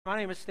My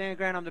name is Stan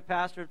Grant. I'm the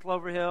pastor at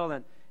Clover Hill.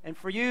 And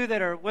for you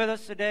that are with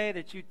us today,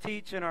 that you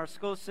teach in our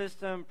school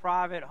system,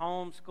 private,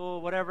 home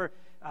school, whatever,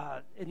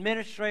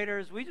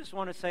 administrators, we just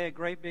want to say a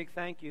great big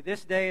thank you.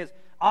 This day is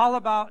all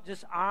about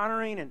just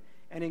honoring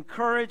and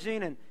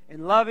encouraging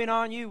and loving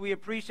on you. We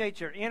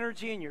appreciate your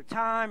energy and your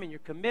time and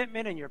your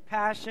commitment and your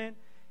passion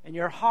and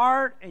your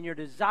heart and your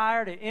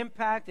desire to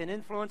impact and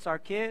influence our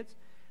kids.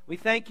 We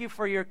thank you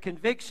for your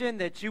conviction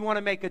that you want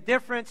to make a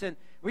difference. And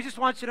we just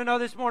want you to know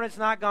this morning it's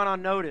not gone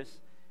unnoticed.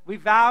 We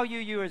value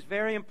you as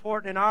very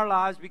important in our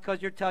lives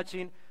because you're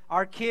touching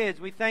our kids.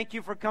 We thank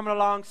you for coming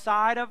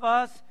alongside of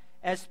us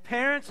as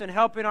parents and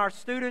helping our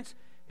students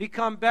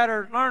become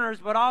better learners,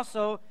 but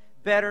also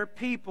better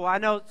people. I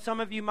know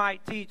some of you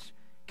might teach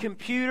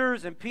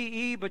computers and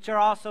PE, but you're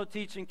also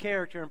teaching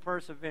character and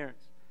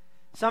perseverance.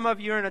 Some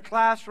of you are in a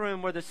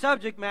classroom where the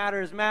subject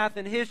matter is math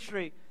and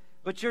history,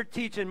 but you're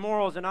teaching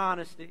morals and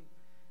honesty.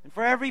 And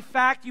for every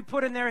fact you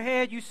put in their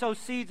head, you sow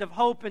seeds of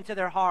hope into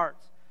their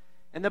hearts.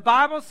 And the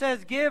Bible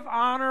says, give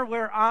honor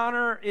where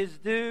honor is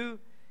due.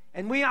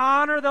 And we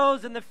honor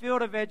those in the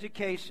field of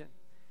education.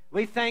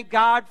 We thank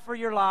God for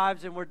your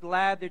lives, and we're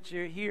glad that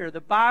you're here.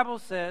 The Bible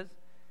says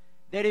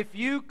that if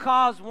you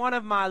cause one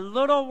of my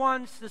little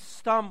ones to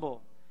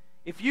stumble,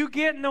 if you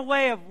get in the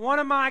way of one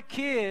of my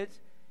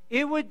kids,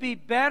 it would be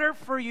better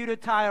for you to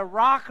tie a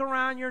rock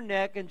around your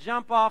neck and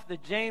jump off the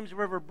James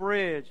River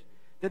Bridge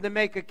than to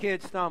make a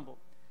kid stumble.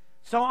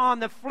 So on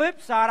the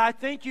flip side, I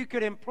think you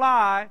could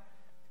imply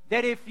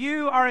that if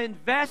you are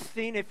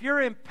investing, if you're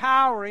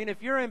empowering,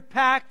 if you're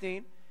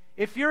impacting,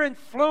 if you're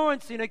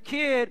influencing a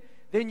kid,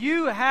 then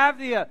you have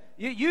the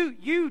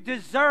you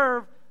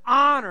deserve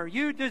honor.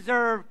 You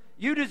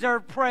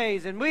deserve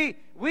praise. And we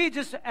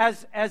just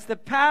as the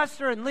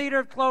pastor and leader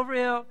of Clover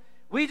Hill,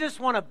 we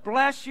just want to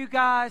bless you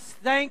guys.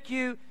 Thank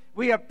you.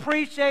 We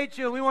appreciate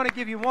you. We want to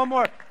give you one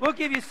more. We'll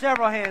give you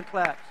several hand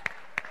claps.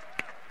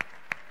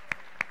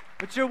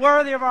 But you're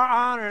worthy of our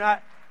honor.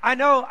 And I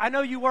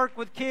know you work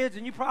with kids,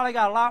 and you probably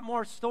got a lot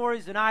more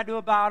stories than I do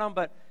about them.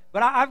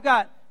 But I've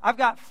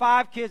got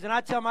 5 kids, and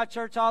I tell my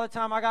church all the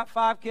time I got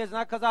 5 kids,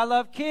 not because I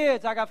love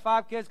kids. I got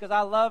 5 kids because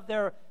I love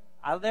their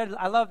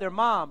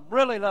mom.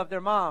 Really love their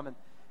mom,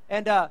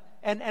 and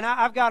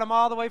I've got them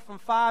all the way from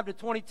 5 to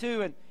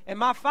 22. And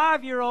my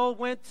 5-year-old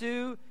went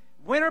to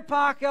Winter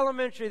Park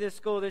Elementary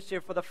school this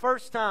year for the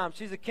first time.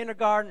 She's a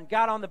kindergarten.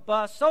 Got on the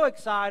bus, so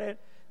excited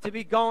to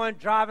be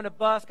driving a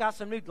bus, got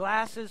some new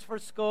glasses for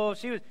school.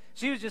 She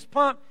was just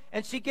pumped,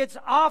 and she gets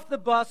off the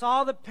bus.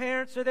 All the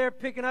parents are there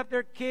picking up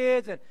their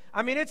kids, and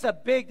I mean, it's a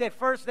big day,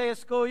 first day of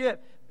school. Yeah,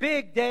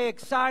 big day,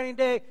 exciting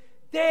day.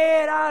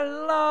 Dad, I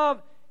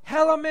love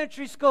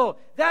elementary school.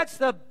 That's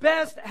the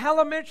best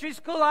elementary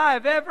school I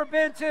have ever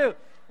been to,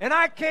 and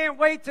I can't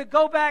wait to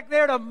go back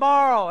there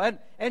tomorrow.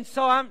 And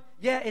so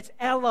it's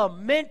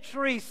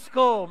elementary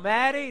school,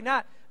 Maddie,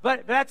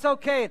 But that's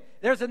okay.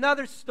 There's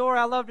another story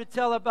I love to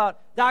tell about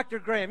Dr.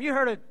 Graham. You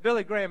heard of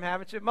Billy Graham,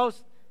 haven't you?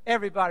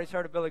 Everybody's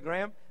heard of Billy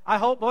Graham. I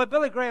hope. Boy,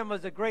 Billy Graham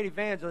was a great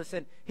evangelist,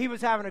 and he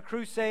was having a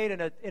crusade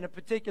in a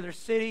particular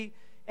city,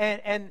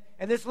 and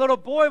this little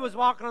boy was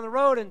walking on the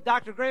road, and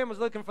Dr. Graham was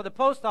looking for the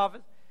post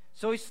office.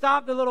 So he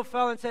stopped the little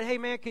fella and said, "Hey,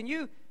 man, can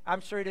you?"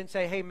 I'm sure he didn't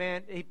say, "Hey,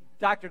 man."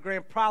 Dr.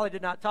 Graham probably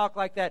did not talk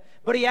like that,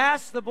 but he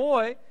asked the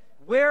boy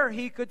where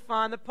he could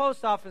find the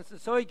post office,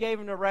 and so he gave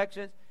him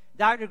directions.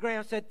 Dr.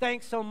 Graham said,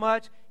 "Thanks so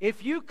much.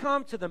 If you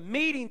come to the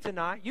meeting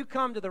tonight, you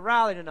come to the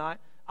rally tonight,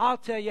 I'll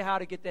tell you how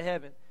to get to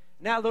heaven."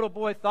 And that little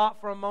boy thought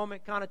for a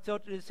moment, kind of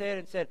tilted his head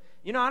and said,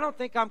 "I don't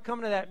think I'm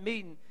coming to that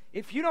meeting.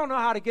 If you don't know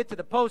how to get to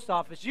the post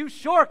office, you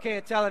sure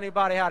can't tell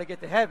anybody how to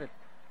get to heaven."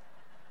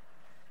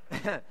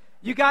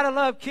 You got to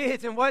love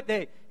kids and what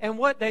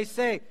they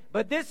say.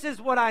 But this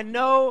is what I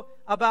know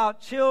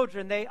about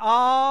children. They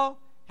all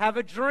have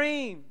a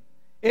dream.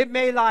 It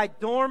may lie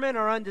dormant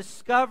or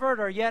undiscovered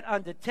or yet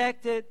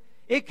undetected.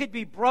 It could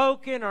be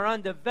broken or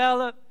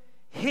undeveloped,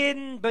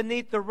 hidden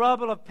beneath the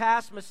rubble of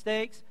past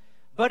mistakes.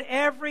 But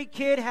every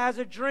kid has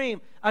a dream.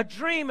 A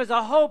dream is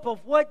a hope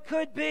of what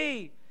could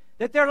be,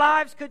 that their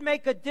lives could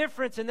make a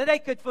difference and that they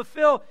could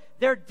fulfill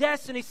their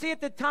destiny. See,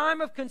 at the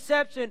time of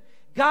conception,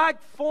 God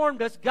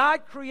formed us.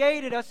 God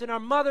created us in our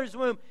mother's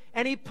womb,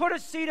 and He put a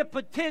seed of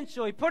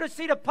potential. He put a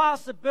seed of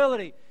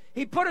possibility.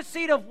 He put a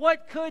seed of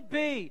what could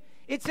be.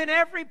 It's in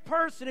every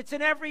person. It's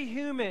in every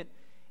human.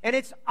 And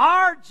it's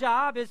our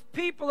job as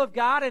people of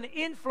God and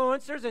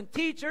influencers and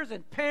teachers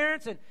and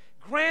parents and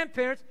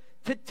grandparents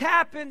to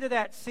tap into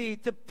that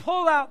seed, to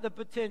pull out the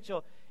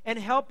potential and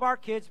help our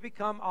kids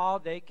become all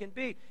they can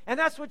be. And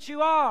that's what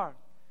you are.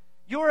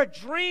 You're a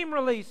dream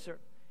releaser.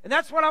 And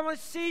that's what I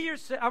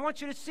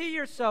want you to see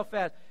yourself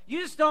as.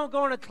 You just don't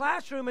go in a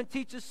classroom and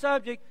teach a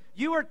subject.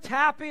 You are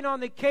tapping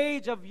on the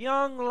cage of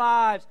young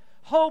lives,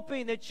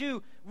 hoping that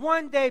you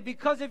one day,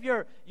 because of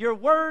your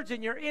words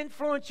and your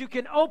influence, you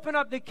can open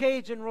up the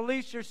cage and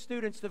release your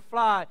students to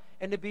fly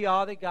and to be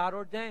all that God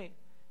ordained.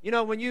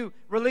 When you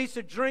release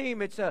a dream,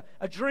 it's a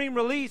dream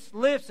release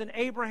lifts an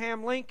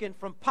Abraham Lincoln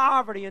from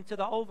poverty into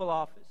the Oval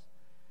Office.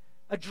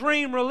 A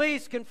dream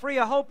release can free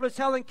a hopeless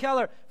Helen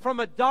Keller from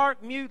a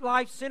dark, mute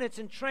life sentence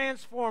and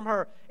transform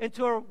her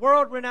into a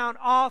world-renowned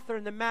author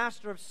and the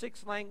master of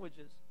 6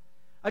 languages.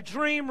 A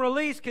dream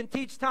release can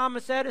teach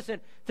Thomas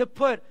Edison to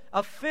put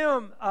a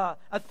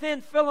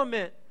thin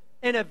filament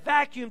in a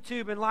vacuum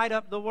tube and light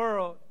up the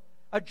world.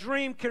 A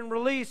dream can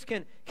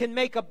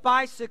make a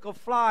bicycle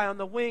fly on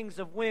the wings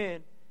of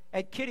wind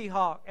at Kitty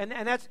Hawk. And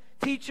that's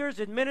teachers,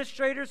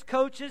 administrators,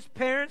 coaches,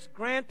 parents,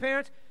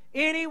 grandparents,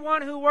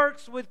 anyone who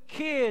works with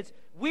kids.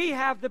 We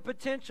have the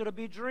potential to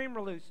be dream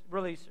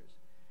releasers.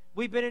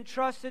 We've been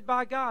entrusted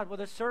by God with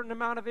a certain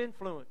amount of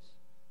influence,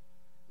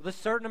 with a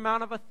certain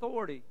amount of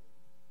authority.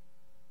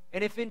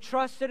 And if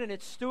entrusted and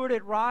it's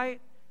stewarded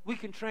right, we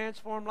can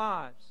transform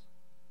lives.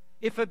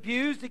 If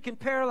abused, it can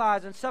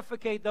paralyze and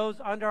suffocate those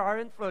under our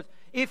influence.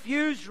 If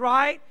used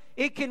right,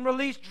 it can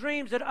release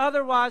dreams that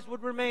otherwise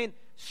would remain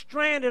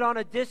stranded on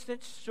a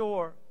distant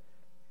shore.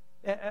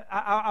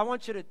 I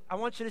want you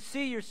to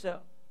see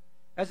yourself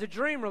as a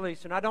dream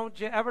releaser. And I don't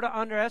ever to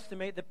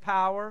underestimate the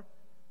power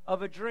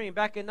of a dream.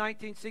 Back in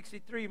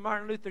 1963,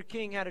 Martin Luther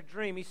King had a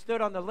dream. He stood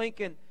on the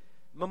Lincoln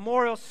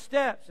Memorial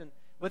steps, and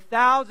with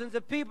thousands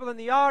of people in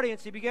the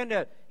audience, he began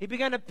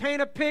to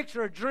paint a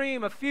picture, a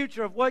dream, a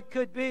future of what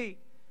could be.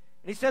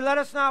 And he said, "Let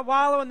us not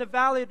wallow in the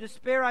valley of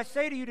despair. I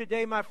say to you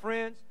today, my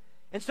friends."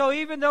 And so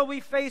even though we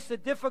face the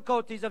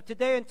difficulties of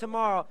today and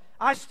tomorrow,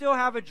 I still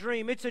have a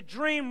dream. It's a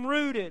dream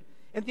rooted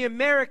in the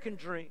American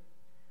dream.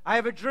 I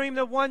have a dream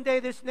that one day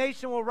this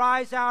nation will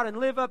rise out and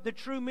live up the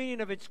true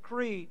meaning of its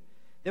creed.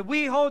 That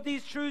we hold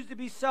these truths to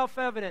be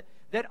self-evident,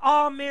 that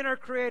all men are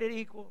created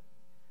equal.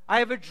 I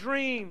have a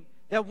dream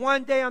that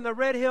one day on the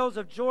red hills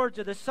of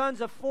Georgia, the sons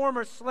of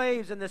former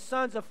slaves and the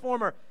sons of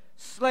former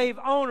slave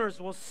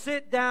owners will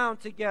sit down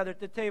together at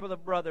the table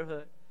of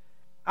brotherhood.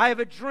 I have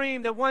a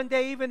dream that one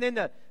day, even in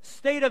the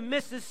state of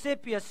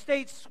Mississippi, a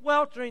state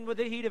sweltering with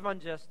the heat of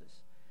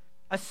injustice,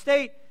 a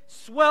state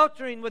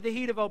sweltering with the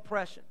heat of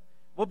oppression,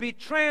 will be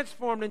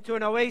transformed into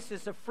an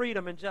oasis of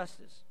freedom and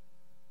justice.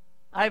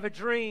 I have a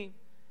dream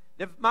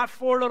that my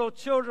 4 little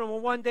children will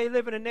one day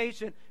live in a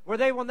nation where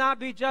they will not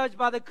be judged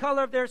by the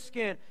color of their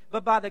skin,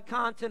 but by the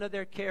content of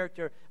their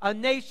character. A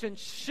nation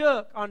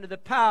shook under the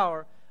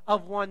power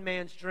of one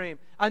man's dream.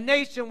 A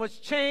nation was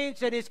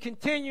changed and is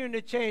continuing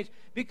to change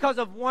because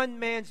of one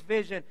man's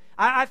vision.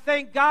 I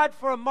thank God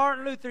for a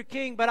Martin Luther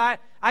King, but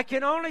I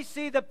can only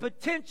see the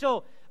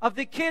potential of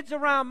the kids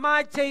around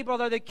my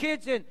table or the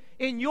kids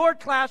in your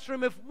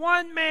classroom. If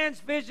one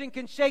man's vision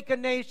can shake a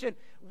nation,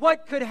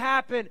 what could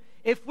happen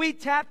if we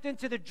tapped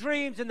into the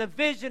dreams and the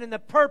vision and the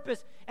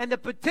purpose and the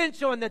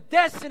potential and the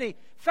destiny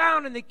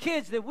found in the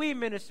kids that we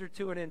minister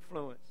to and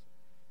influence?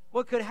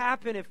 What could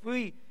happen if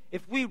we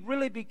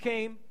really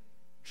became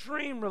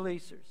dream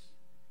releasers?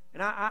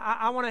 And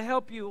I want to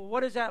help you.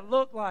 What does that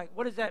look like?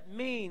 What does that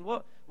mean?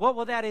 What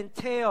will that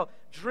entail?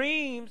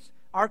 Dreams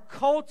are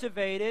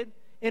cultivated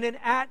in an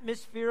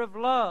atmosphere of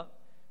love.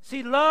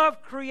 See,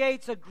 love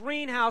creates a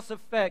greenhouse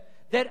effect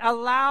that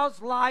allows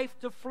life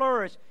to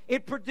flourish.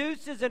 It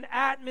produces an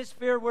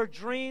atmosphere where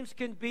dreams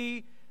can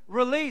be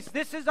released.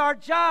 This is our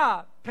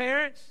job,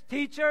 parents,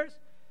 teachers,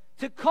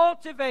 to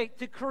cultivate,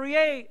 to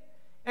create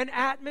an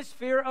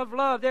atmosphere of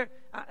love.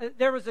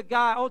 There was a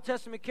guy, Old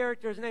Testament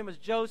character, his name was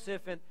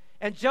Joseph,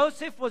 and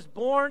Joseph was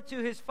born to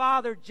his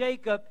father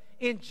Jacob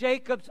in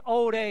Jacob's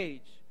old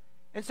age.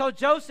 And so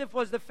Joseph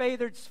was the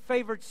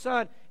favored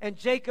son, and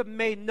Jacob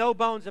made no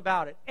bones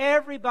about it.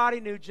 Everybody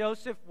knew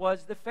Joseph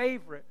was the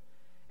favorite.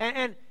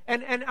 And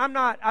I'm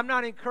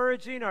not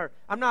encouraging, or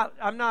I'm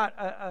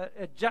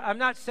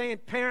not saying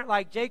parent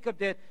like Jacob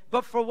did,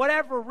 but for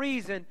whatever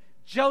reason,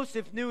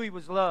 Joseph knew he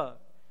was loved.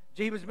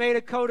 He was made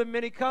a coat of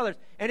many colors.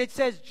 And it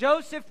says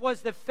Joseph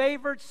was the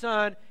favored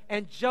son,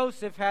 and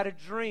Joseph had a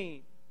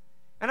dream.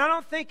 And I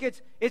don't think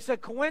it's a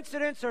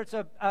coincidence, or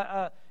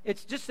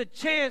it's just a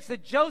chance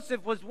that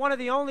Joseph was one of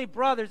the only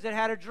brothers that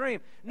had a dream.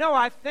 No,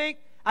 I think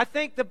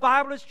the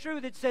Bible is true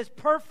that says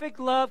perfect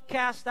love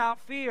casts out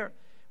fear.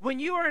 When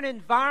you are in an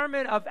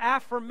environment of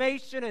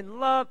affirmation and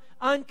love,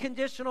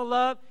 unconditional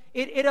love,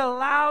 it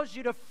allows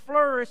you to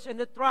flourish and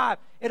to thrive.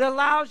 It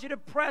allows you to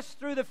press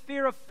through the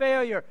fear of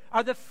failure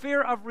or the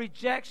fear of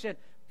rejection.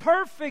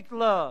 Perfect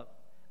love,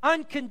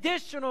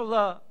 unconditional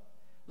love,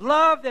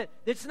 love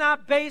that's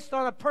not based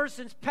on a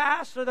person's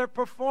past or their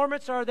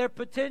performance or their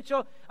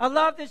potential, a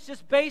love that's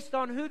just based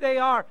on who they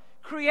are,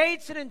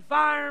 creates an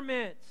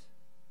environment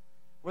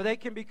where they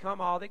can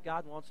become all that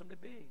God wants them to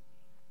be.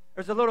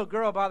 There's a little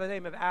girl by the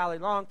name of Allie,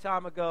 long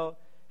time ago,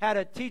 had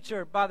a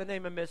teacher by the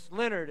name of Miss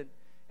Leonard,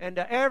 and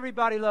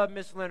everybody loved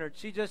Miss Leonard.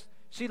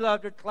 She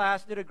loved her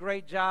class, did a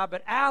great job,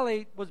 but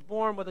Allie was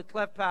born with a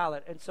cleft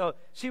palate, and so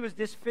she was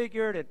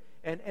disfigured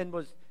and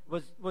was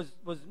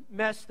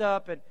messed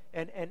up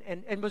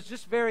and was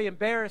just very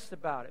embarrassed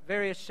about it,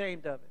 very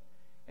ashamed of it.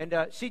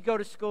 And she'd go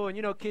to school, and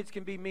you know, kids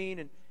can be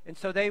mean, and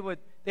so they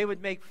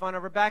would make fun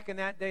of her. Back in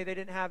that day, they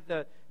didn't have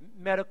the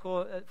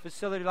medical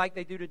facility like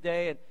they do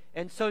today,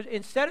 and so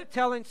instead of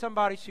telling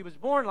somebody she was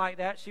born like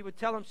that, she would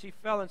tell them she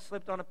fell and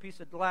slipped on a piece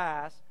of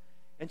glass,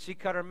 and she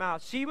cut her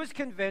mouth. She was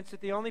convinced that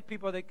the only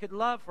people that could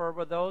love her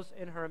were those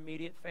in her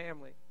immediate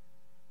family.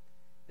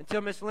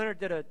 Until Miss Leonard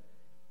did a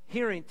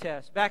hearing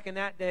test. Back in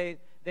that day,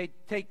 they'd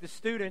take the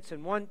students,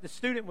 and the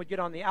student would get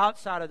on the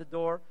outside of the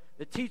door,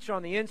 the teacher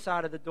on the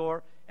inside of the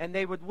door, and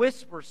they would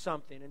whisper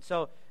something. And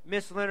so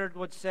Miss Leonard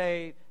would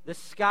say, "The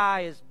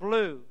sky is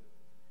blue."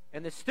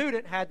 And the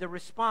student had to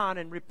respond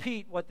and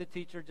repeat what the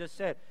teacher just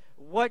said.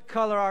 "What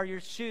color are your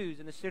shoes?"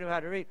 And the student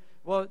had to read.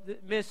 Well,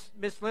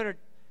 Miss Leonard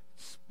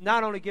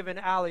not only given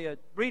Allie a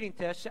hearing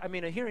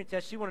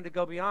test, she wanted to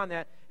go beyond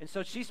that. And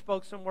so she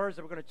spoke some words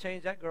that were going to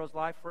change that girl's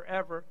life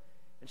forever.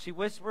 And she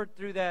whispered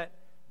through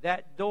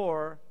that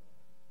door,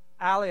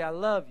 "Allie, I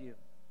love you,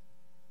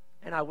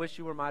 and I wish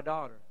you were my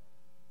daughter."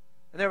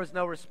 And there was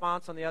no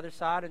response on the other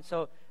side. And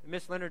so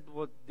Miss Leonard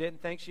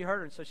didn't think she heard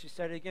her. And so she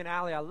said it again,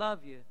 "Allie, I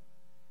love you,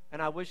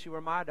 and I wish you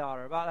were my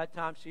daughter." About that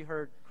time, she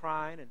heard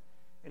crying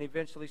and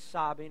eventually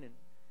sobbing.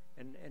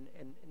 And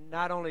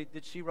not only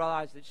did she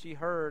realize that she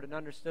heard and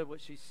understood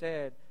what she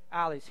said,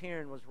 Allie's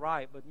hearing was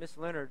right, but Miss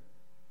Leonard,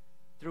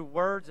 through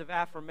words of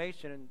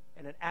affirmation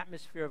and an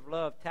atmosphere of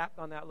love, tapped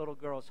on that little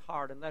girl's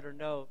heart and let her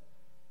know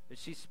that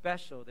she's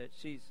special, that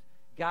she's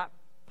got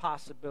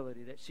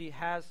possibility, that she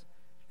has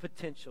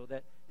potential,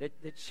 that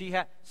she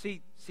has...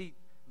 See,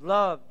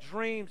 love,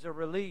 dreams are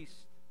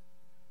released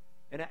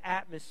in an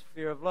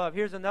atmosphere of love.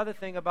 Here's another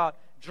thing about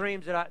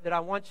dreams that I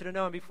want you to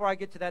know. And before I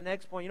get to that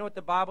next point, you know what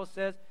the Bible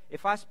says?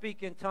 If I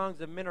speak in tongues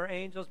of men or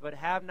angels but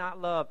have not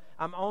love,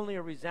 I'm only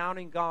a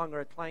resounding gong or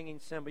a clanging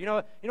cymbal. You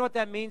know what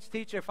that means,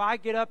 teacher? If I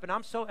get up and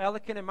I'm so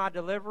eloquent in my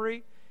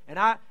delivery and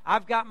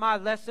I've got my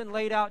lesson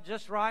laid out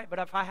just right, but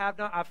if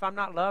I'm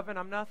not loving,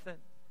 I'm nothing.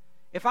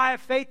 If I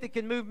have faith that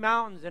can move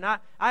mountains and I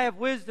have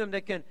wisdom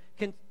that can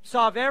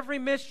solve every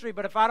mystery,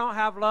 but if I don't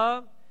have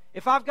love,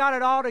 if I've got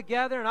it all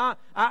together and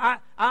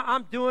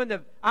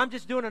I'm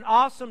just doing an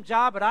awesome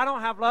job, but I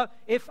don't have love.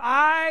 If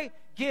I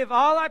give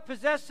all I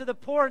possess to the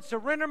poor and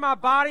surrender my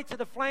body to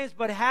the flames,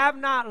 but have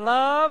not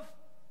love,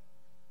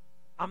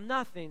 I'm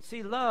nothing.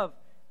 See, love,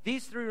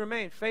 these three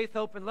remain: faith,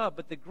 hope, and love.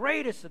 But the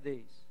greatest of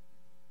these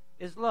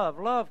is love.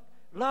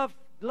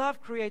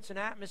 Love creates an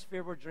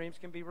atmosphere where dreams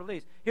can be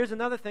released. Here's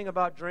another thing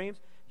about dreams.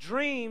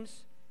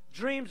 Dreams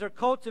are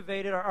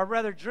cultivated, or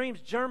rather,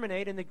 dreams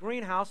germinate in the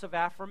greenhouse of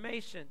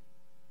affirmation.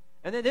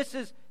 And then this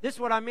is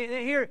what I mean.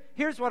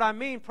 Here's what I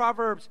mean.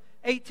 Proverbs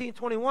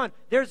 18:21.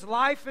 There's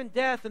life and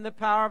death in the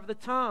power of the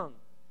tongue.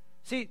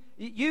 See,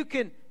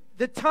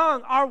 the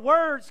tongue, our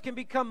words can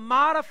become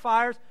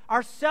modifiers,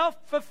 our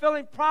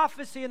self-fulfilling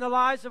prophecy in the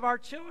lives of our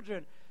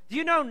children. Do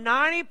you know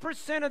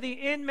 90% of the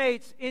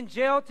inmates in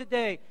jail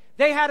today,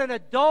 they had an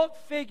adult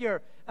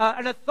figure,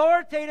 an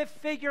authoritative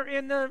figure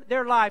in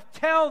their life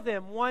tell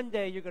them one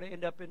day you're going to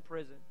end up in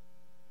prison?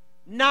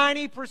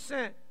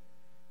 90%.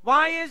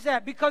 Why is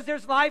that? Because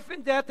there's life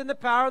and death in the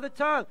power of the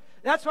tongue.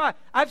 That's why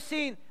I've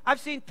seen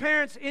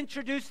parents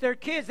introduce their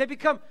kids.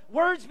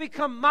 Words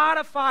become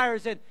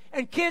modifiers,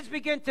 and kids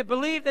begin to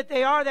believe that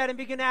they are that and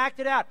begin to act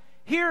it out.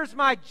 Here's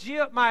my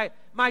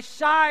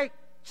shy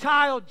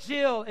child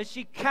Jill as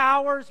she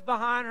cowers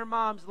behind her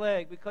mom's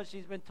leg because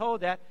she's been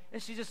told that,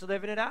 and she's just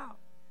living it out.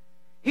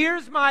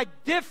 Here's my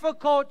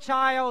difficult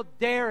child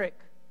Derek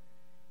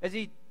as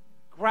he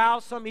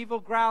growls some evil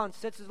growl and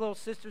sets his little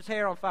sister's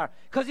hair on fire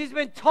because he's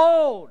been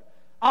told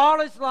all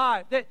his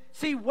life that,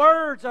 see,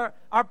 words are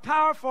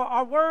powerful.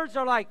 Our words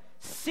are like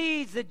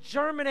seeds that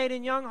germinate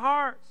in young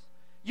hearts.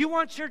 You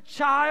want your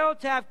child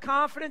to have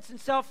confidence and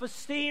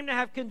self-esteem, to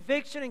have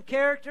conviction and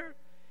character,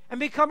 and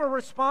become a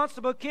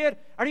responsible kid?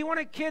 Or do you want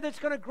a kid that's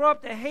going to grow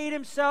up to hate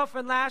himself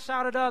and lash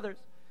out at others,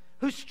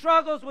 who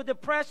struggles with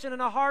depression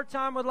and a hard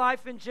time with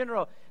life in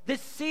general? The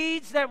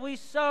seeds that we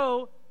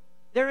sow,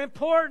 they're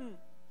important.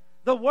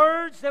 The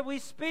words that we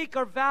speak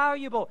are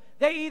valuable.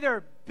 They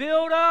either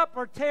build up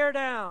or tear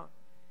down.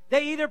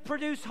 They either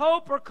produce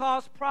hope or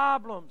cause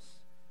problems.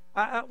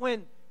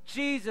 When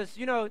Jesus,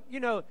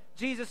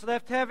 Jesus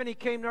left heaven, he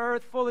came to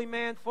earth, fully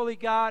man, fully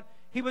God.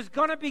 He was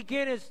going to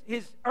begin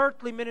his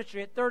earthly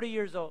ministry at 30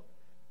 years old.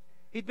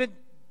 He'd been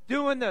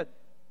doing the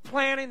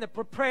planning, the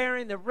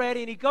preparing, the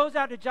ready, and he goes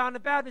out to John the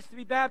Baptist to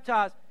be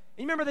baptized.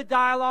 And you remember the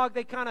dialogue?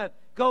 They kind of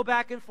go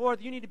back and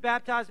forth. You need to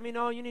baptize me.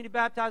 No, you need to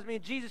baptize me.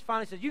 And Jesus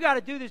finally says, you got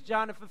to do this,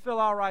 John, to fulfill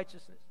all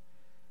righteousness.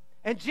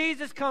 And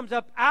Jesus comes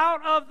up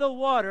out of the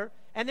water,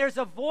 and there's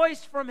a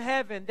voice from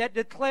heaven that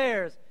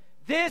declares,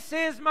 "This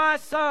is my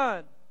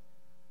Son,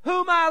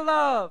 whom I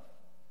love.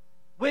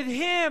 With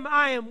him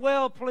I am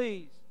well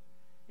pleased."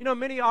 You know,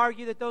 many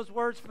argue that those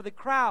words for the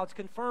crowds,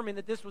 confirming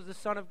that this was the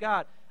Son of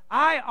God.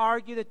 I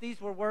argue that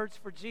these were words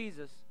for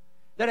Jesus,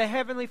 that a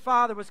heavenly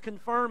Father was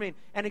confirming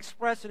and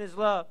expressing his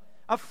love,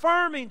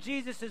 affirming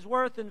Jesus'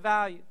 worth and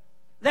value,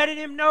 letting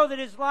him know that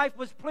his life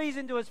was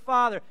pleasing to his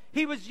Father.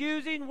 He was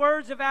using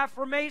words of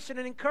affirmation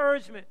and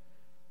encouragement.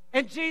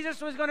 And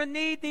Jesus was going to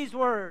need these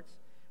words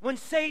when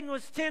Satan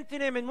was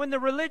tempting him, and when the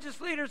religious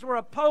leaders were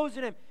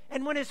opposing him,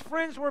 and when his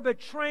friends were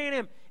betraying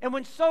him, and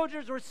when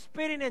soldiers were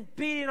spitting and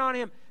beating on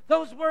him.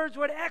 Those words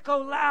would echo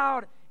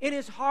loud in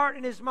his heart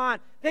and his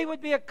mind. They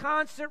would be a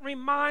constant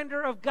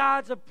reminder of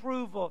God's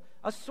approval,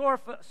 a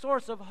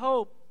source of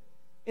hope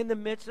in the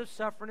midst of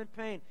suffering and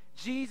pain.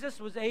 Jesus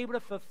was able to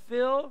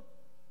fulfill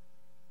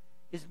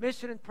his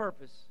mission and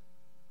purpose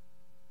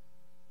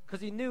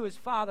because he knew his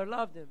Father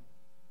loved him,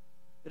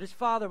 that his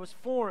Father was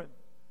for him.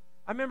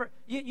 I remember,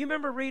 you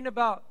remember reading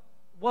about,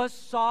 was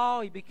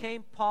Saul, he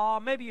became Paul.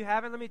 Maybe you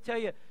haven't. Let me tell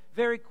you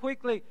very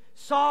quickly.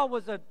 Saul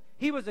was a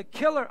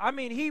killer. I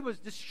mean, he was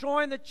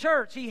destroying the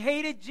church. He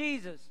hated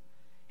Jesus,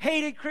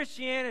 hated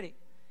Christianity.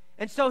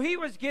 And so he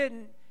was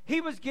getting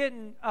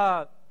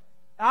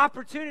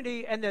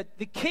opportunity, and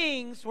the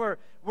kings were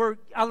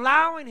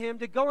allowing him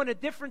to go into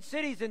different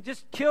cities and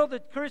just kill the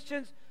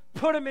Christians,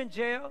 put them in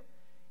jail.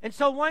 And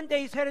so one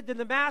day he's headed to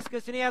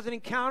Damascus, and he has an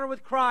encounter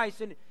with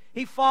Christ, and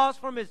he falls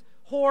from his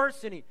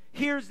horse, and he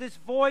hears this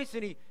voice,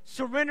 and he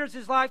surrenders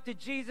his life to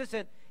Jesus,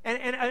 and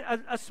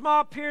a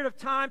small period of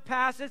time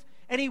passes,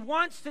 and he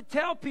wants to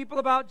tell people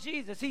about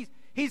Jesus.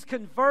 He's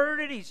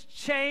converted, he's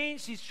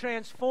changed, he's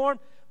transformed,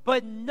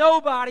 but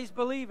nobody's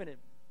believing him.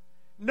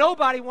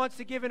 Nobody wants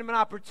to give him an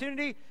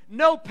opportunity.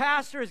 No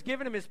pastor has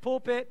given him his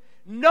pulpit.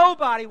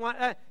 Nobody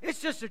wants. It's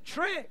just a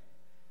trick.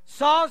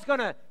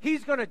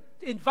 He's gonna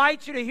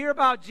invite you to hear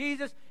about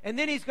Jesus, and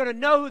then he's gonna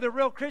know who the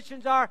real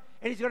Christians are,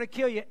 and he's gonna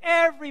kill you.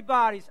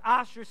 Everybody's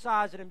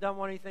ostracizing him, don't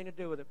want anything to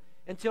do with him,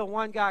 until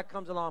one guy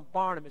comes along,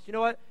 Barnabas. You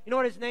know what? You know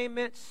what his name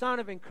meant?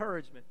 Son of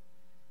encouragement.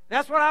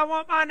 That's what I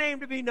want my name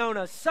to be known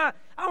as. Son.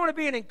 I want to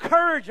be an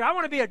encourager. I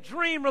want to be a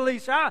dream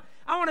releaser.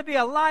 I want to be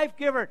a life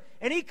giver.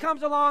 And he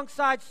comes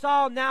alongside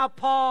Saul, now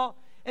Paul,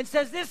 and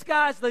says, this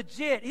guy's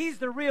legit. He's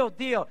the real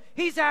deal.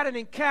 He's had an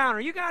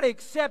encounter. You got to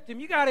accept him.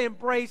 You got to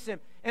embrace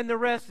him. And the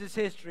rest is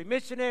history.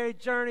 Missionary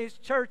journeys,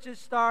 churches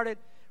started,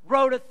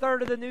 wrote a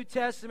third of the New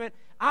Testament.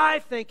 I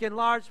think in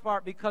large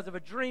part because of a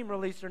dream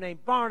releaser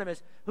named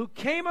Barnabas, who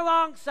came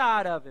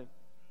alongside of him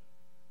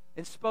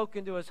and spoke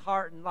into his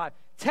heart and life,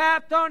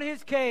 tapped on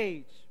his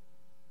cage,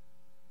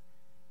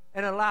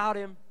 and allowed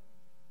him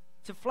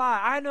to fly.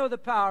 I know the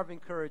power of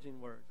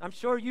encouraging words. I'm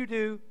sure you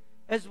do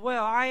as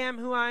well. I am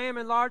who I am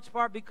in large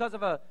part because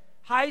of a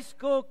high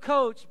school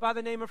coach by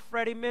the name of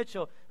Freddie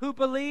Mitchell, who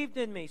believed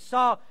in me,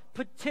 saw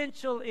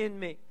potential in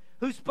me,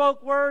 who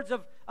spoke words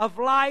of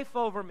life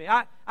over me.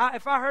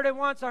 If I heard it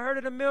once, I heard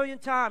it 1,000,000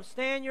 times.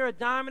 Stan, you're a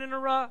diamond in the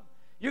rough.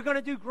 You're going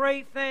to do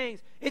great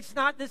things. It's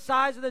not the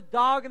size of the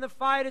dog in the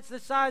fight. It's the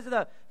size of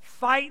the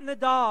fight in the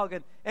dog.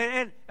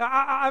 And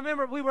I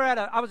remember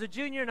I was a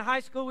junior in high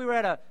school. We were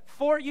at a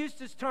Fort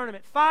Eustis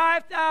tournament.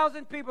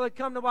 5,000 people had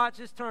come to watch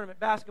this tournament,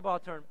 basketball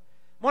tournament.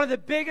 One of the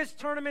biggest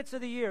tournaments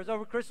of the year. It was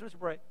over Christmas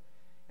break.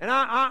 And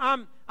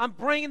I'm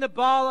bringing the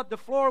ball up the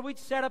floor. We'd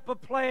set up a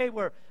play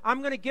where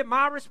I'm going to get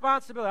my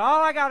responsibility. All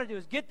I got to do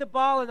is get the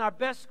ball in our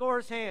best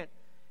scorer's hand.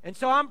 And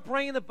so I'm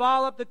bringing the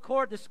ball up the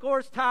court. The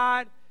score's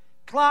tied.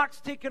 Clock's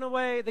ticking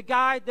away. The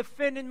guy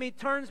defending me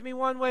turns me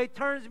one way,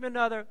 turns me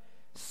another,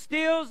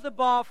 steals the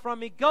ball from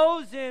me,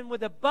 goes in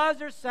with a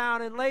buzzer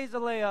sound and lays a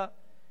layup.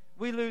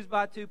 We lose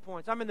by 2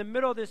 points. I'm in the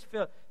middle of this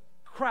field.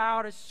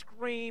 Crowd is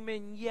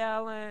screaming,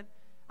 yelling.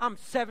 I'm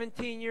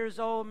 17 years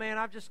old, man.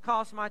 I've just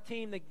cost my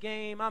team the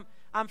game.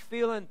 I'm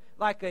feeling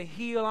like a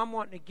heel. I'm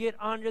wanting to get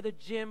under the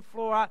gym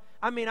floor.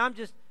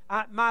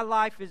 My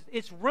life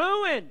it's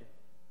ruined.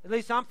 At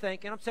least I'm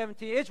thinking. I'm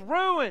 17. It's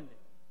ruined.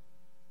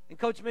 And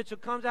Coach Mitchell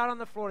comes out on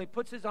the floor and he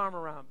puts his arm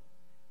around me.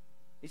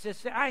 He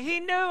says, he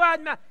knew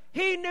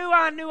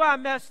I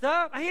messed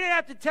up. He didn't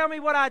have to tell me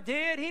what I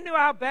did. He knew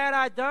how bad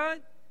I'd done.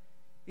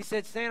 He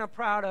said, Stan, I'm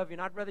proud of you,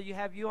 and I'd rather you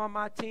have you on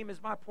my team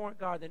as my point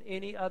guard than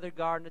any other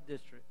guard in the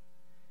district.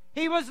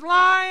 He was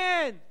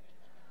lying.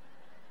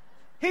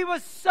 He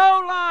was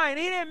so lying.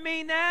 He didn't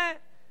mean that.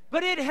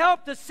 But it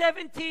helped a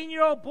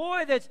 17-year-old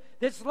boy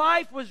that's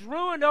life was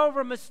ruined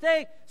over a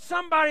mistake.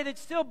 Somebody that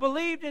still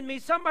believed in me.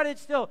 Somebody that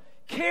still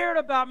cared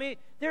about me.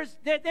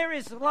 There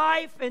is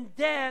life and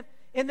death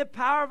in the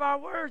power of our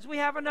words. We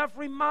have enough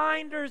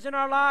reminders in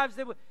our lives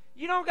that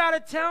you don't got to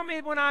tell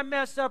me when I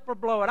mess up or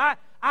blow it.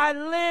 I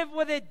live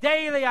with it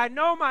daily. I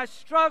know my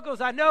struggles.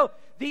 I know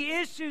the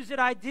issues that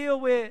I deal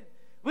with.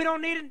 We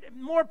don't need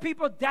more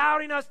people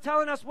doubting us,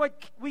 telling us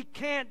what we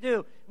can't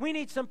do. We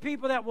need some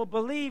people that will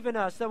believe in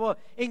us, that will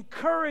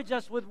encourage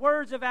us with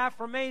words of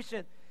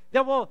affirmation,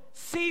 that will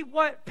see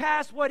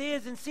past what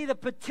is and see the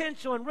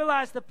potential and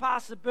realize the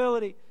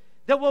possibility,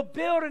 that will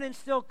build and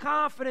instill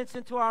confidence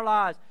into our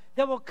lives,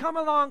 that will come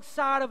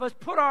alongside of us,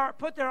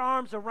 put their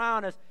arms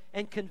around us,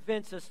 and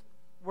convince us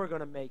we're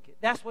going to make it.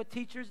 That's what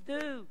teachers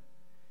do.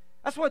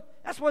 That's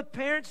what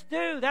parents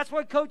do. That's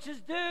what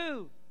coaches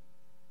do.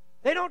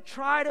 They don't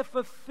try to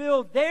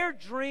fulfill their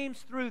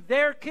dreams through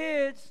their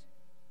kids.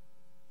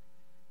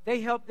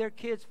 They help their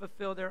kids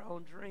fulfill their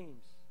own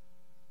dreams.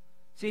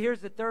 See,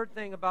 here's the third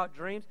thing about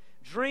dreams.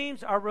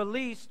 Dreams are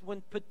released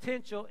when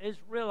potential is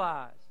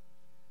realized.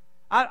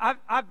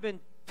 I've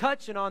been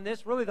touching on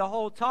this really the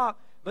whole talk,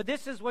 but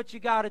this is what you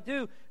got to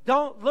do.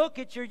 Don't look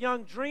at your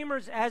young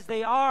dreamers as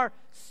they are.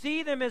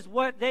 See them as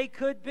what they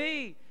could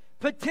be.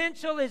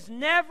 Potential is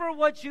never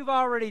what you've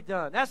already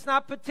done. That's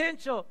not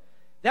potential.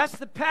 That's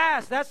the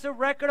past. That's the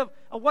record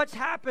of what's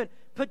happened.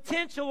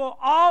 potential will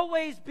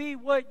always be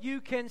what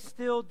you can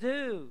still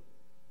do.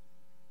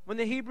 When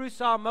the Hebrews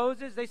saw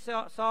Moses, they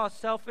saw a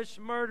selfish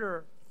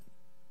murderer.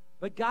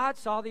 But God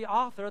saw the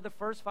author of the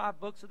first 5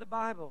 books of the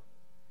Bible.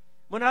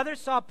 When others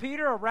saw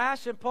Peter, a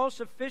rash,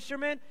 impulsive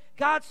fisherman,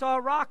 God saw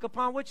a rock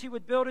upon which he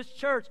would build his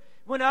church.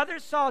 When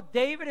others saw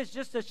David as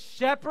just a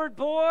shepherd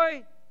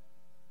boy,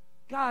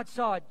 God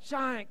saw a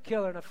giant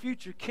killer and a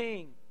future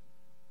king.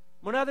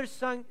 When others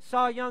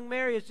saw young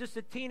Mary as just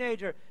a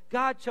teenager,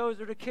 God chose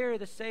her to carry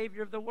the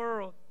Savior of the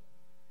world.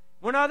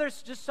 When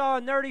others just saw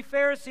a nerdy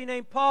Pharisee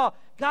named Paul,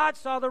 God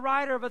saw the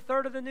writer of a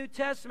third of the New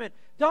Testament.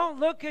 Don't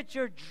look at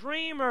your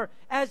dreamer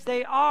as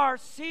they are.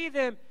 See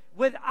them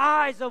with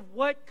eyes of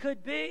what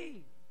could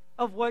be.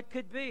 Of what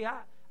could be.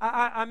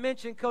 I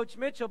mentioned Coach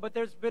Mitchell, but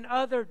there's been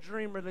other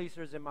dream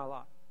releasers in my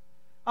life.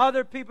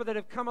 Other people that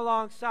have come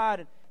alongside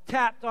and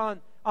tapped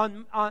on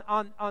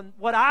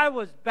what I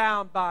was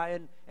bound by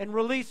and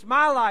released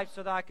my life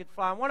so that I could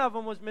fly. And one of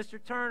them was Mr.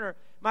 Turner,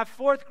 my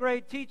 4th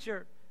grade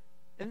teacher.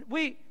 And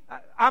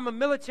I'm a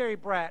military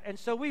brat, and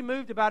so we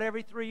moved about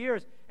every 3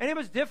 years. And it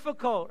was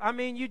difficult. I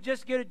mean, you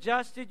just get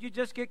adjusted, you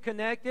just get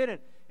connected,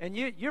 and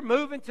you're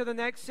moving to the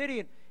next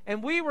city.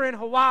 And we were in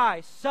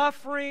Hawaii,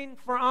 suffering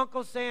for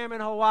Uncle Sam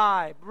in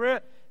Hawaii.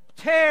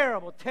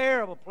 Terrible,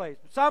 terrible place.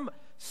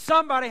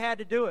 Somebody had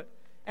to do it.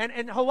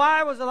 And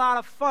Hawaii was a lot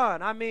of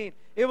fun. I mean,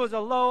 it was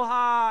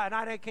aloha, and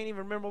I can't even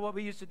remember what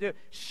we used to do.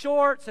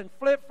 Shorts and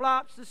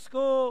flip-flops to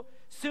school.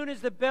 Soon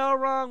as the bell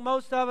rung,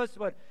 most of us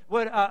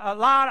would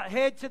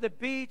head to the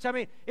beach. I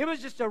mean, it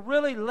was just a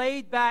really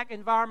laid-back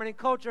environment and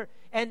culture.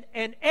 And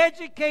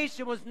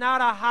education was not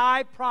a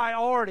high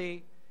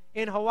priority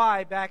in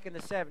Hawaii back in the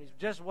 70s. It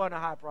just wasn't a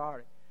high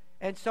priority.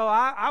 And so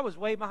I was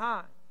way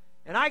behind.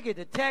 And I get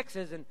to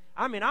Texas, and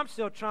I mean, I'm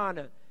still trying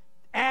to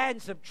add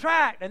and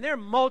subtract, and they're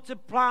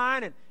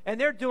multiplying,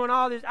 and they're doing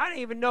all this. I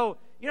didn't even know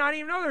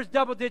there's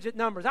double-digit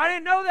numbers. I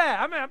didn't know that.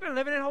 I mean, I've been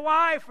living in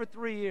Hawaii for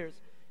 3 years.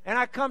 And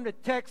I come to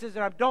Texas,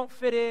 and I don't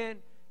fit in.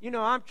 You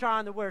know, I'm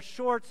trying to wear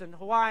shorts and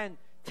Hawaiian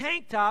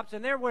tank tops,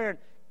 and they're wearing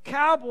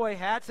cowboy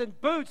hats and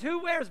boots.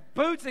 Who wears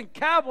boots and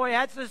cowboy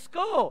hats to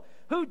school?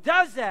 Who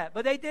does that?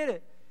 But they did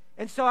it.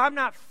 And so I'm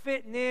not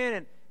fitting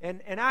in,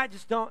 and I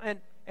just don't.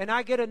 And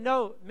I get a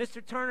note.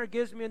 Mr. Turner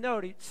gives me a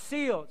note. It's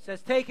sealed. It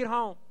says, take it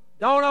home.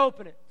 Don't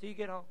open it till you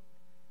get home.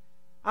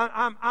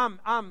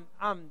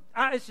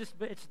 It's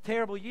a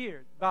terrible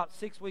year. About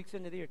 6 weeks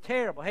into the year.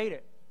 Terrible. Hate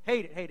it.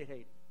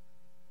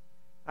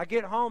 I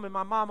get home, and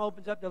my mom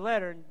opens up the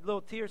letter, and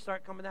little tears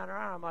start coming down her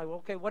eye. I'm like, well,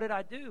 okay, what did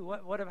I do?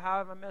 How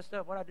have I messed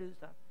up? What did I do this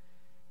time?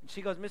 And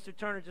she goes, Mr.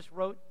 Turner just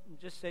wrote and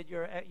just said,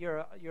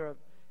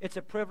 it's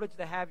a privilege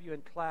to have you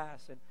in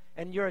class,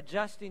 and you're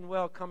adjusting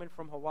well coming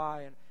from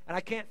Hawaii. And I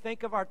can't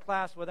think of our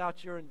class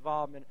without your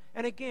involvement.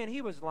 And again,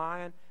 he was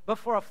lying. But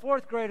for a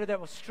 4th grader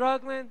that was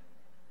struggling,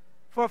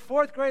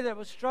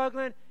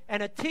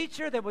 and a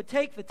teacher that would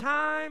take the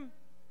time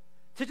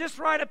to just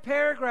write a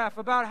paragraph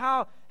about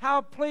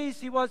how pleased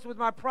he was with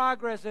my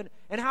progress and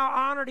how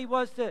honored he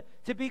was to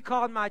be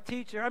called my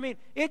teacher. I mean,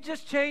 it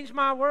just changed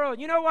my world.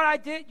 You know what I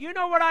did? You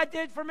know what I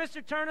did for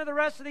Mr. Turner the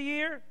rest of the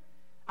year?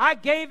 I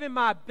gave him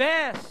my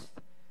best.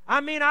 I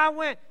mean, I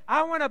went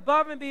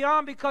above and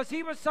beyond because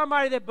he was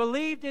somebody that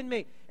believed in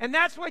me. And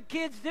that's what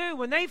kids do.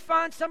 When they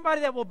find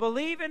somebody that will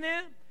believe in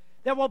them,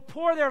 that will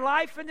pour their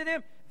life into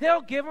them,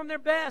 they'll give them their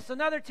best.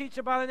 Another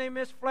teacher by the name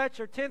of Miss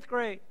Fletcher, 10th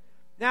grade.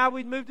 Now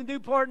we'd moved to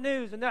Newport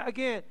News. And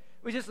again,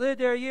 we just lived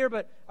there a year.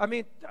 But, I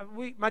mean,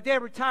 my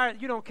dad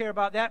retired. You don't care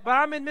about that. But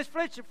I'm in Miss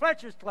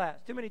Fletcher's class.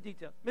 Too many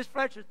details. Miss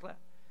Fletcher's class.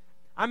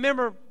 I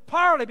remember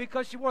partly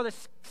because she wore the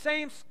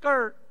same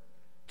skirt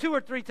 2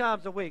 or 3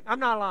 times a week. I'm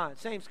not lying.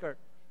 Same skirt.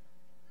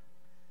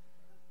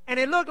 And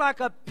it looked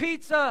like a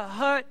Pizza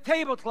Hut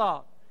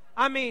tablecloth.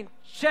 I mean,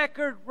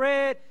 checkered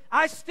red.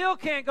 I still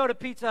can't go to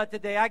Pizza Hut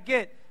today. I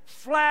get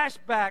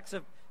flashbacks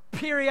of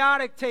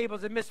periodic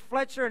tables and Miss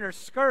Fletcher in her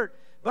skirt.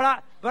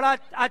 But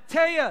I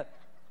tell you,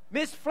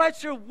 Miss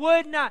Fletcher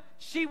would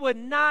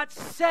not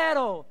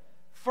settle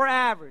for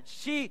average.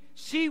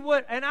 She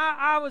would, and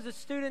I was a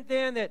student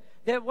then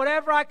that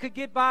whatever I could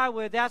get by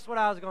with, that's what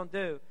I was going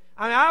to do.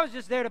 I mean, I was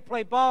just there to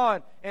play ball,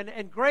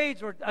 and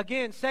grades were,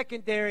 again,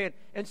 secondary.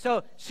 And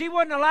so she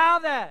wouldn't allow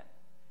that.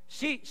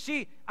 She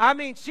wasn't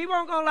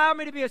going to allow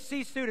me to be a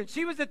C student.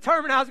 She was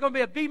determined I was going to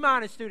be a B-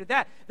 student.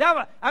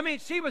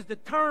 She was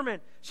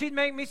determined. She'd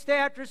make me stay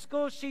after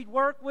school. She'd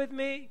work with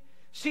me.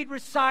 She'd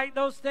recite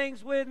those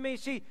things with me.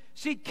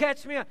 She'd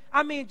catch me.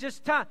 I mean,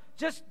 just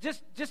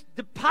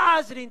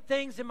depositing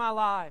things in my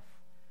life.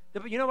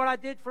 You know what I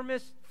did for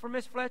Miss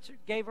Fletcher?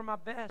 Gave her my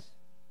best.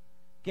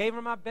 Gave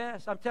her my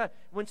best. I'm telling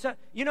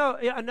you,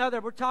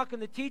 we're talking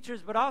to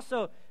teachers, but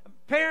also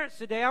parents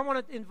today. I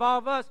want to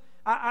involve us.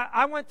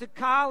 I went to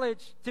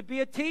college to be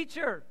a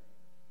teacher.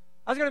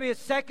 I was going to be a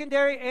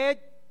secondary ed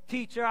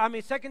teacher.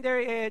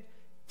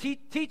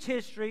 Teach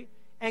history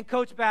and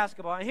coach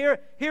basketball. And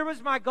here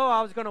was my goal.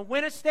 I was going to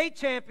win a state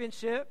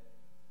championship,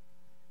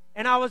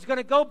 and I was going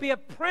to go be a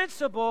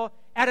principal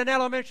at an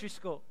elementary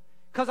school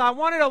because I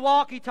wanted a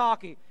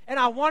walkie-talkie. and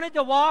I wanted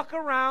to walk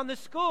around the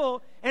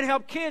school and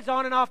help kids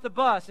on and off the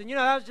bus. And,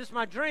 that was just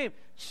my dream.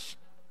 Shh,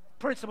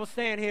 principal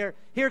stand here.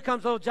 Here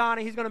comes old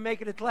Johnny. He's going to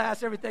make it to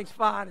class. Everything's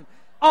fine. And,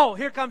 oh,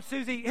 here comes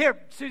Susie. Here,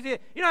 Susie.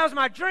 That was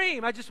my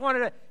dream. I just wanted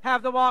to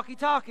have the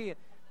walkie-talkie.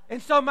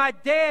 And so my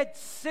dad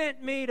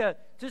sent me to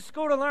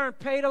school to learn,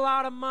 paid a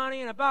lot of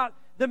money. And about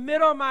the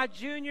middle of my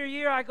junior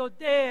year, I go,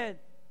 Dad,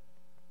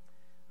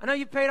 I know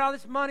you paid all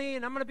this money,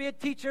 and I'm going to be a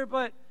teacher,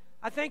 but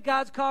I think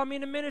God's called me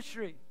into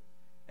ministry.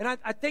 And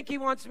I think he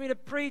wants me to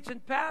preach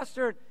and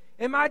pastor.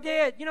 And my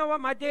dad, you know what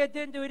my dad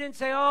didn't do? He didn't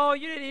say, oh,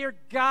 you didn't hear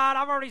God.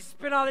 I've already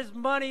spent all this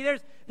money.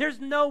 There's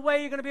no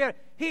way you're going to be able to.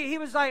 He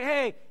was like,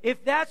 hey,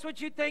 if that's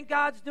what you think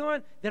God's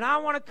doing, then I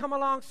want to come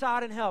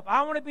alongside and help.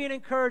 I want to be an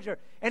encourager.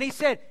 And he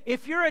said,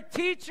 if you're a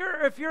teacher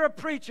or if you're a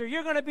preacher,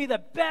 you're going to be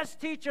the best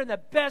teacher and the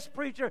best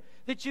preacher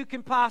that you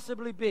can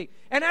possibly be.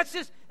 And that's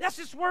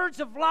just words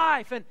of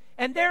life.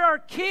 And there are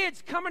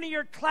kids coming to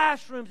your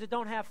classrooms that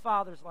don't have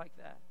fathers like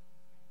that,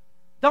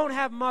 don't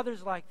have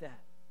mothers like that.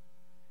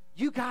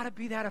 You got to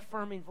be that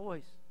affirming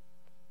voice.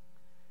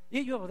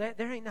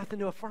 There ain't nothing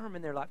to affirm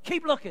in their life.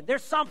 Keep looking.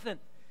 There's something.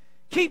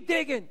 Keep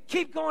digging.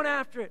 Keep going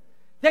after it.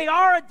 They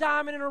are a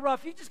diamond in a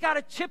rough. You just got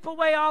to chip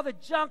away all the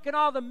junk and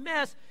all the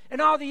mess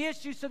and all the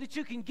issues so that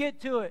you can get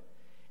to it.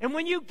 And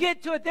when you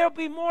get to it, there'll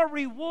be more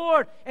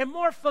reward and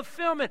more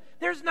fulfillment.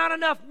 There's not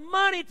enough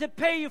money to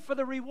pay you for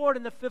the reward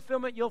and the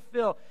fulfillment you'll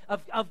feel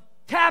of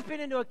tapping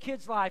into a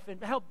kid's life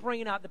and help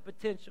bringing out the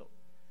potential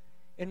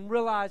and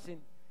realizing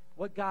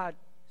what God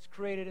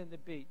created him to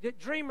be.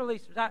 Dream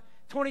releasers.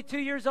 22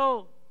 years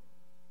old.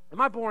 Am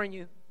I boring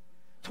you?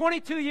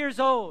 22 years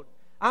old.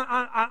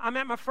 I'm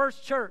at my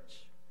first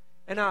church.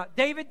 And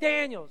David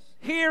Daniels,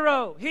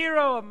 hero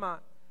of mine,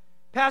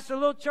 pastor a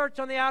little church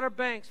on the Outer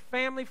Banks,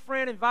 family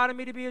friend, invited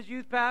me to be his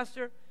youth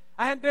pastor.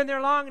 I hadn't been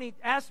there long, and he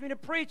asked me to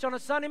preach on a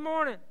Sunday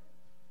morning.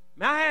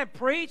 I hadn't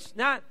preached.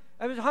 There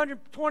was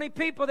 120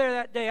 people there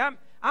that day. I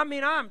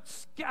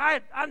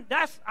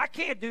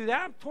can't do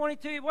that. I'm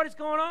 22. What is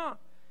going on?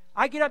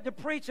 I get up to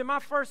preach, and my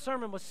first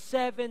sermon was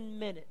 7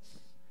 minutes.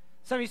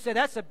 Some of you said,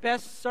 that's the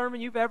best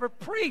sermon you've ever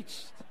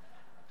preached.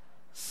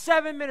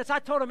 7 minutes. I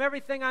told him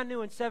everything I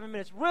knew in 7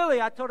 minutes.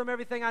 Really, I told him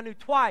everything I knew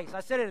twice. I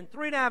said it in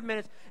 3.5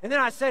 minutes, and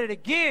then I said it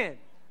again.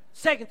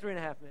 Second 3.5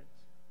 minutes.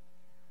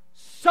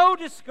 So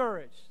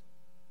discouraged.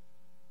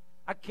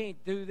 I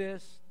can't do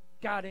this.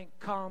 God didn't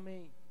call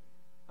me.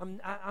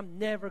 I'm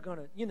never going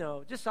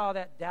to, just all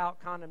that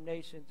doubt,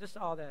 condemnation, just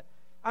all that.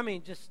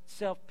 Just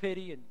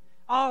self-pity and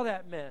all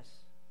that mess.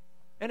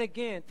 And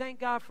again, thank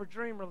God for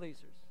dream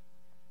releasers.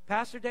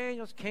 Pastor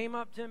Daniels came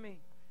up to me,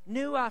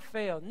 knew I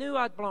failed, knew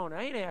I'd blown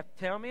it. He didn't have to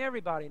tell me.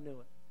 Everybody knew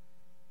it.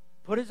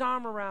 Put his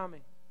arm around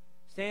me.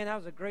 Stan, that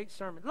was a great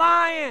sermon.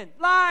 Lion.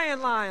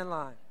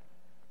 It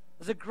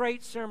was a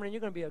great sermon, and you're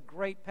going to be a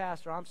great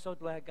pastor. I'm so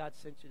glad God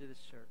sent you to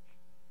this church.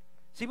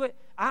 See, but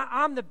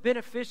I'm the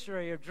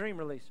beneficiary of dream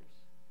releasers.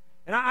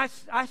 And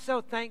I so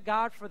thank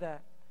God for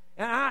that.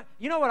 And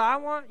you know what I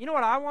want?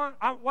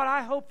 What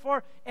I hope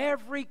for?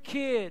 Every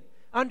kid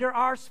under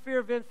our sphere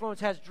of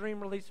influence has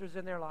dream releasers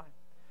in their life.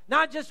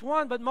 Not just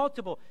one, but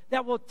multiple.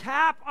 That will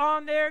tap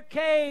on their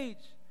cage.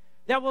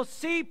 That will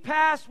see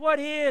past what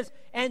is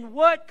and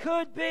what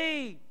could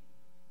be.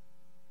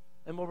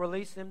 And will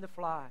release them to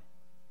fly.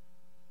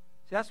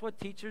 See, that's what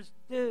teachers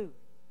do.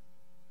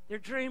 They're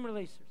dream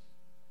releasers.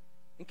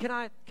 And can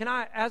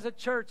I, as a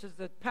church, as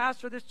the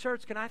pastor of this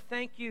church, can I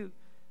thank you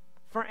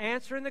for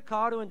answering the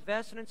call to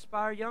invest and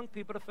inspire young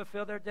people to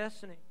fulfill their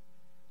destiny?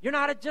 You're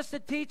not just a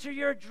teacher,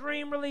 you're a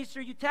dream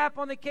releaser. You tap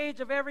on the cage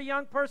of every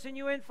young person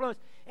you influence,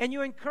 and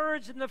you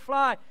encourage them to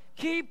fly.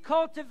 Keep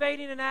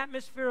cultivating an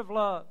atmosphere of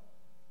love.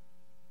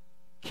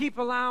 Keep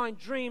allowing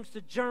dreams to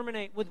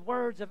germinate with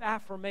words of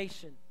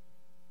affirmation.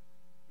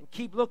 And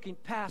keep looking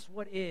past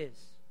what is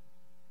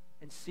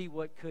and see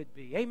what could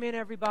be. Amen,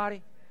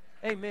 everybody?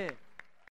 Amen.